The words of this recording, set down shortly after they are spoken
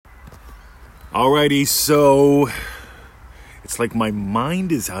Alrighty, so it's like my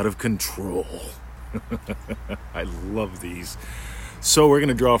mind is out of control. I love these. So we're going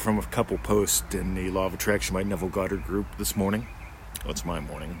to draw from a couple posts in the Law of Attraction by Neville Goddard group this morning. Well, it's my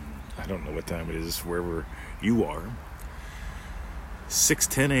morning. I don't know what time it is wherever you are.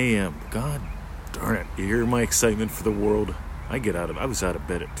 6:10 a.m. God darn it. You hear my excitement for the world? I was out of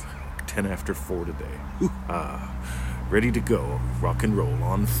bed at 10 after 4 today. Ready to go. Rock and roll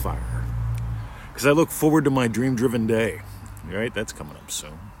on fire. Because I look forward to my dream-driven day. All right, that's coming up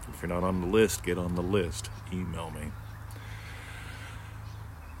soon. If you're not on the list, get on the list. Email me.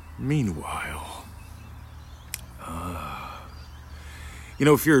 Meanwhile,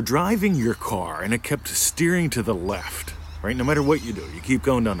 if you're driving your car and it kept steering to the left, right, no matter what you do, you keep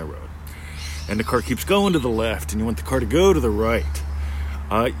going down the road, and the car keeps going to the left, and you want the car to go to the right,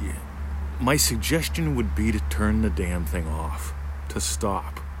 my suggestion would be to turn the damn thing off, to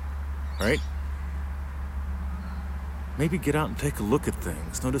stop, right? Maybe get out and take a look at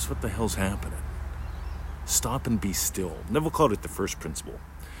things. Notice what the hell's happening. Stop and be still. Neville called it the first principle.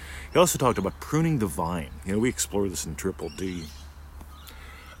 He also talked about pruning the vine. We explore this in Triple D.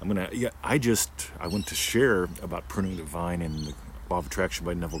 I went to share about pruning the vine in the Law of Attraction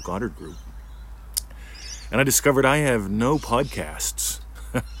by Neville Goddard group. And I discovered I have no podcasts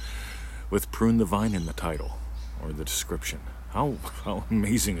with Prune the Vine in the title or the description. How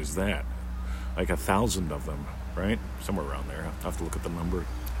amazing is that? Like 1,000 of them, right? Somewhere around there. I'll have to look at the number.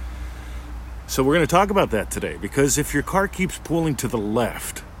 So we're going to talk about that today, because if your car keeps pulling to the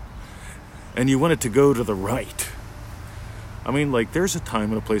left and you want it to go to the right, there's a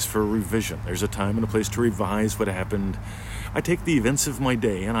time and a place for a revision. There's a time and a place to revise what happened. I take the events of my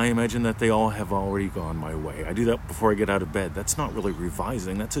day and I imagine that they all have already gone my way. I do that before I get out of bed. That's not really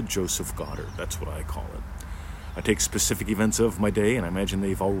revising. That's a Joseph Goddard. That's what I call it. I take specific events of my day and I imagine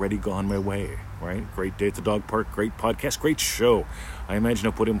they've already gone my way, right? Great day at the dog park, great podcast, great show. I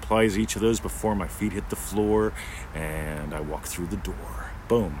imagine what implies each of those before my feet hit the floor and I walk through the door.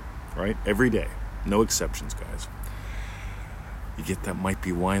 Boom, right? Every day. No exceptions, guys. You get that might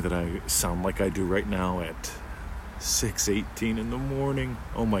be why that I sound like I do right now at 6:18 in the morning.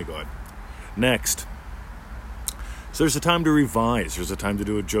 Oh my God. Next. So there's a time to revise. There's a time to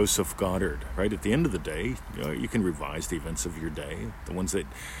do a Joseph Goddard, right? At the end of the day, you can revise the events of your day. The ones that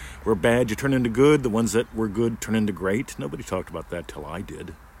were bad, you turn into good. The ones that were good turn into great. Nobody talked about that till I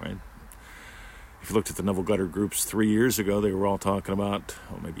did, right? If you looked at the Neville Goddard groups 3 years ago, they were all talking about,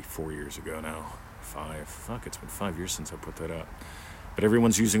 maybe 4 years ago now. 5. Fuck, it's been 5 years since I put that out. But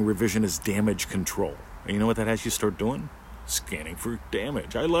everyone's using revision as damage control. And you know what that has you start doing? Scanning for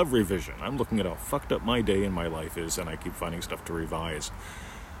damage. I love revision. I'm looking at how fucked up my day and my life is, and I keep finding stuff to revise.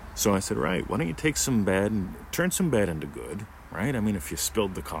 So I said, right, why don't you take some bad and turn some bad into good, right? If you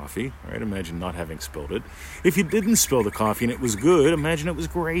spilled the coffee, right, imagine not having spilled it. If you didn't spill the coffee and it was good, imagine it was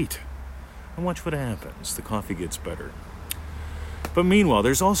great. And watch what happens. The coffee gets better. But meanwhile,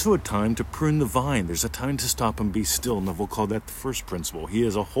 there's also a time to prune the vine. There's a time to stop and be still. Neville called that the first principle. He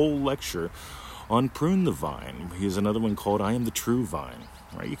has a whole lecture on Prune the Vine. He has another one called I Am the True Vine.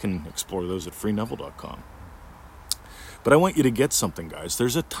 Right? You can explore those at freeneville.com. But I want you to get something, guys.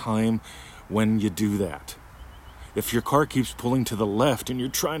 There's a time when you do that. If your car keeps pulling to the left and you're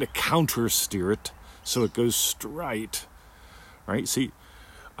trying to counter steer it so it goes straight, right? See,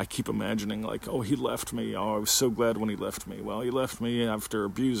 I keep imagining he left me. Oh, I was so glad when he left me. Well, he left me after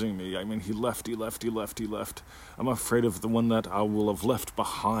abusing me. He left. I'm afraid of the one that I will have left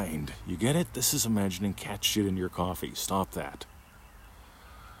behind. You get it? This is imagining cat shit in your coffee. Stop that.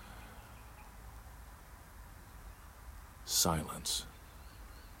 Silence.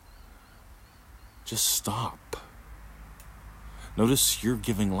 Just stop. Notice you're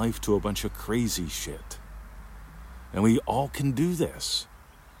giving life to a bunch of crazy shit. And we all can do this.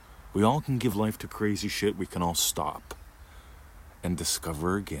 We all can give life to crazy shit. We can all stop and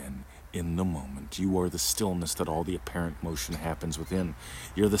discover again in the moment. You are the stillness that all the apparent motion happens within.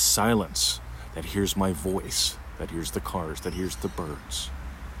 You're the silence that hears my voice, that hears the cars, that hears the birds.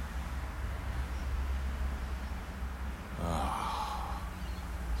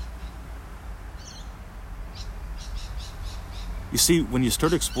 You see, when you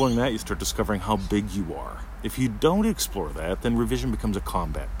start exploring that, you start discovering how big you are. If you don't explore that, then revision becomes a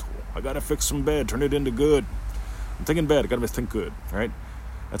combat tool. I gotta fix some bad, turn it into good. I'm thinking bad, I gotta think good, right?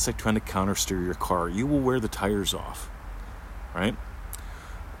 That's like trying to counter steer your car. You will wear the tires off, right?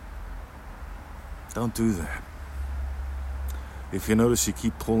 Don't do that. If you notice you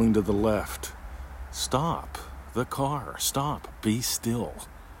keep pulling to the left, stop the car. Stop. Be still.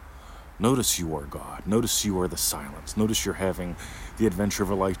 Notice you are God. Notice you are the silence. Notice you're having the adventure of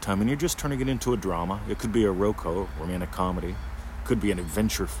a lifetime, and you're just turning it into a drama. It could be a Rocco, romantic comedy. It could be an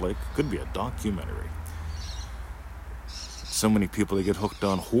adventure flick. It could be a documentary. So many people, they get hooked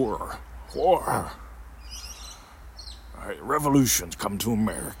on horror. Horror. All right, revolutions come to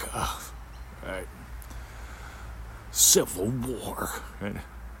America. All right. Civil War. Right?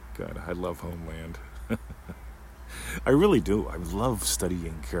 God, I love Homeland. I really do. I love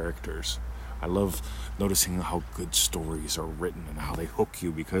studying characters. I love noticing how good stories are written and how they hook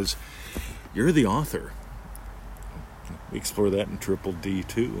you because you're the author. We explore that in Triple D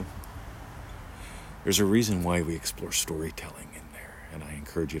too. There's a reason why we explore storytelling in there, and I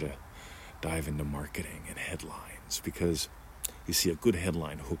encourage you to dive into marketing and headlines because you see, a good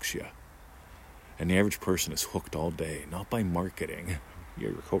headline hooks you. And the average person is hooked all day, not by marketing.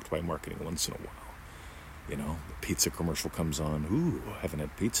 You're hooked by marketing once in a while. You know, the pizza commercial comes on. Ooh, haven't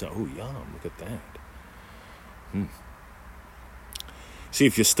had pizza. Oh, yum, look at that. See,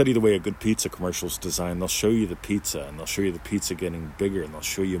 if you study the way a good pizza commercial is designed, they'll show you the pizza, and they'll show you the pizza getting bigger, and they'll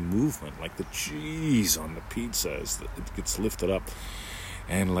show you movement, like the cheese on the pizza as it gets lifted up.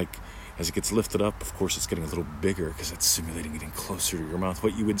 And like, as it gets lifted up, of course, it's getting a little bigger because it's simulating getting closer to your mouth.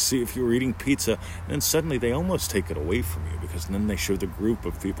 What you would see if you were eating pizza, and then suddenly they almost take it away from you because then they show the group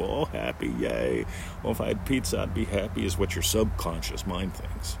of people, all happy, yay. Well, if I had pizza, I'd be happy, is what your subconscious mind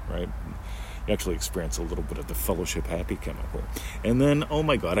thinks, right? You actually experience a little bit of the fellowship happy chemical. And then, oh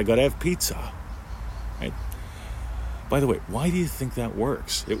my God, I got to have pizza, right? By the way, why do you think that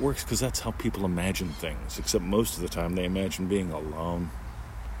works? It works because that's how people imagine things, except most of the time they imagine being alone.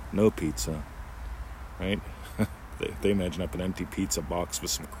 No pizza, right? they imagine up an empty pizza box with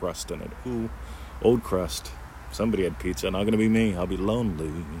some crust in it. Ooh, old crust. Somebody had pizza, not going to be me. I'll be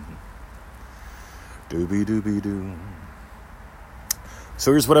lonely. Doobie-doobie-doo.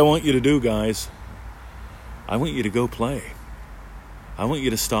 So here's what I want you to do, guys. I want you to go play. I want you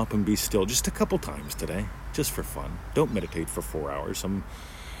to stop and be still just a couple times today, just for fun. Don't meditate for 4 hours. I'm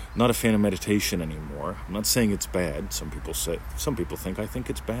not a fan of meditation anymore. I'm not saying it's bad. Some people think I think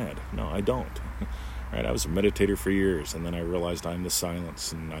it's bad. No, I don't. Right? I was a meditator for years, and then I realized I'm the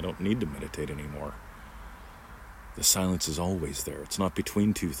silence, and I don't need to meditate anymore. The silence is always there. It's not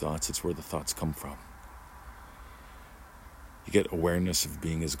between two thoughts. It's where the thoughts come from. You get awareness of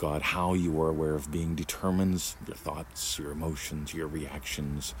being as God. How you are aware of being determines your thoughts, your emotions, your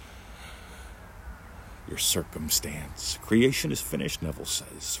reactions, your circumstance. Creation is finished, Neville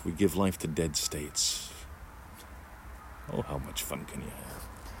says. We give life to dead states. Oh, how much fun can you have?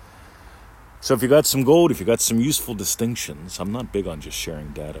 So if you got some gold, if you got some useful distinctions, I'm not big on just sharing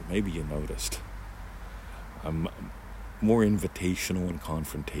data. Maybe you noticed. I'm more invitational and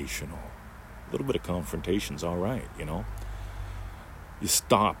confrontational. A little bit of confrontation's all right, you know. You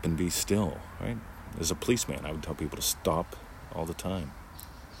stop and be still, right? As a policeman, I would tell people to stop all the time.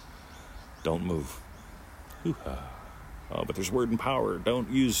 Don't move. Hoo-ha. Oh, but there's word and power.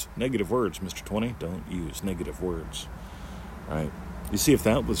 Don't use negative words, Mr. 20. Don't use negative words. Right? You see, if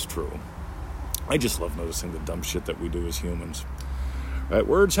that was true, I just love noticing the dumb shit that we do as humans. Right?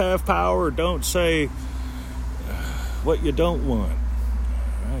 Words have power. Don't say what you don't want.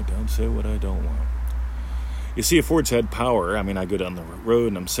 Right? Don't say what I don't want. You see, if words had power, I mean, I go down the road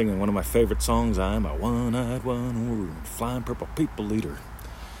and I'm singing one of my favorite songs. I'm a one-eyed, one-horned, flying purple people eater.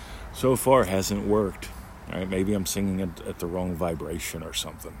 So far, hasn't worked. All right, maybe I'm singing it at the wrong vibration or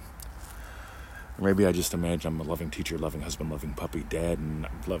something. Or maybe I just imagine I'm a loving teacher, loving husband, loving puppy, dad, and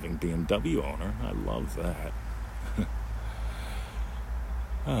loving BMW owner. I love that.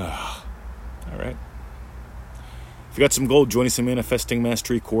 All right. If you got some gold, join us at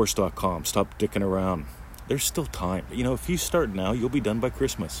ManifestingMasteryCourse.com. Stop dicking around. There's still time. You know, if you start now, you'll be done by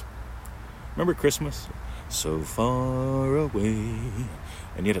Christmas. Remember Christmas? So far away.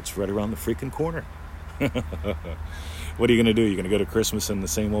 And yet it's right around the freaking corner. What are you going to do? You're going to go to Christmas in the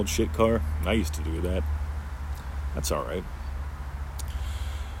same old shit car? I used to do that. That's all right.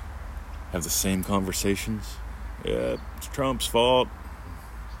 Have the same conversations? Yeah, it's Trump's fault.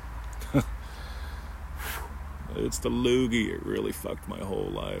 It's the loogie. It really fucked my whole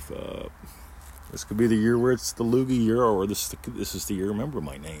life up. This could be the year where it's the loogie year, or this is the year, remember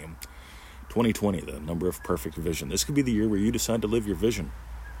my name. 2020, the number of perfect vision. This could be the year where you decide to live your vision.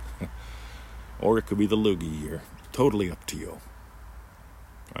 Or it could be the loogie year. Totally up to you.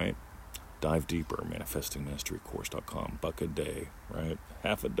 Right? Dive deeper. ManifestingMasteryCourse.com. $1 a day. Right?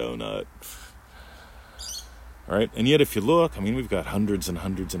 Half a donut. All right? And yet if you look, I mean, we've got hundreds and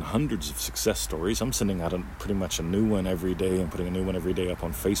hundreds and hundreds of success stories. I'm sending out pretty much a new one every day. I'm putting a new one every day up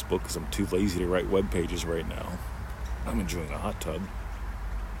on Facebook because I'm too lazy to write web pages right now. I'm enjoying a hot tub.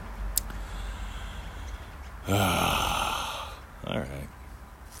 All right.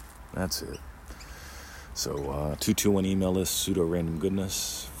 That's it. So 221 email list,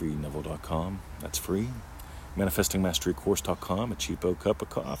 pseudo-randomgoodness, freeneville.com. That's free. ManifestingMasteryCourse.com, a cheapo cup of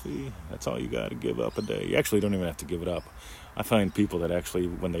coffee. That's all you got to give up a day. You actually don't even have to give it up. I find people that actually,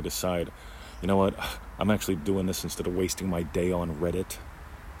 when they decide, you know what, I'm actually doing this instead of wasting my day on Reddit,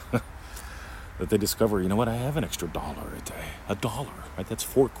 that they discover, you know what, I have an extra $1 a day. $1, right? That's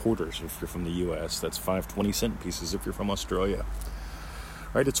 4 quarters if you're from the U.S. That's 5 20-cent pieces if you're from Australia.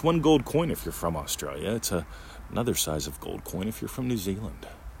 Right? It's 1 gold coin if you're from Australia. It's another size of gold coin if you're from New Zealand.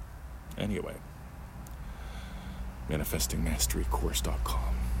 Anyway.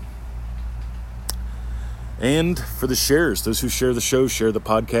 ManifestingMasteryCourse.com. And for the shares, those who share the show, share the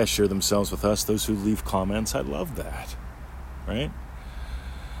podcast, share themselves with us. Those who leave comments, I love that. Right?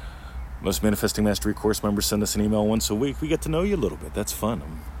 Most Manifesting Mastery Course members send us an email once a week. We get to know you a little bit. That's fun.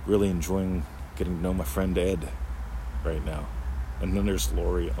 I'm really enjoying getting to know my friend Ed right now. And then there's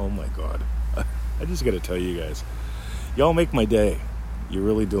Lori. Oh my God. I just got to tell you guys. Y'all make my day. You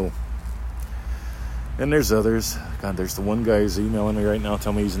really do. And there's others. God, there's the one guy who's emailing me right now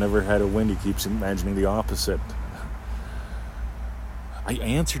telling me he's never had a win. He keeps imagining the opposite. I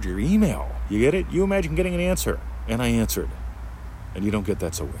answered your email. You get it? You imagine getting an answer. And I answered. And you don't get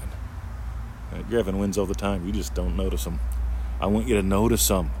that's a win. You're having wins all the time. You just don't notice them. I want you to notice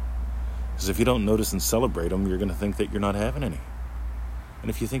them. Because if you don't notice and celebrate them, you're going to think that you're not having any. And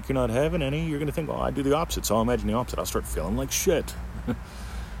if you think you're not having any, you're going to think, oh, I do the opposite. So I'll imagine the opposite. I'll start feeling like shit.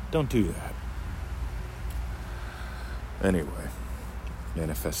 Don't do that. Anyway,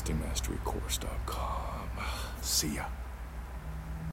 ManifestingMasteryCourse.com. See ya.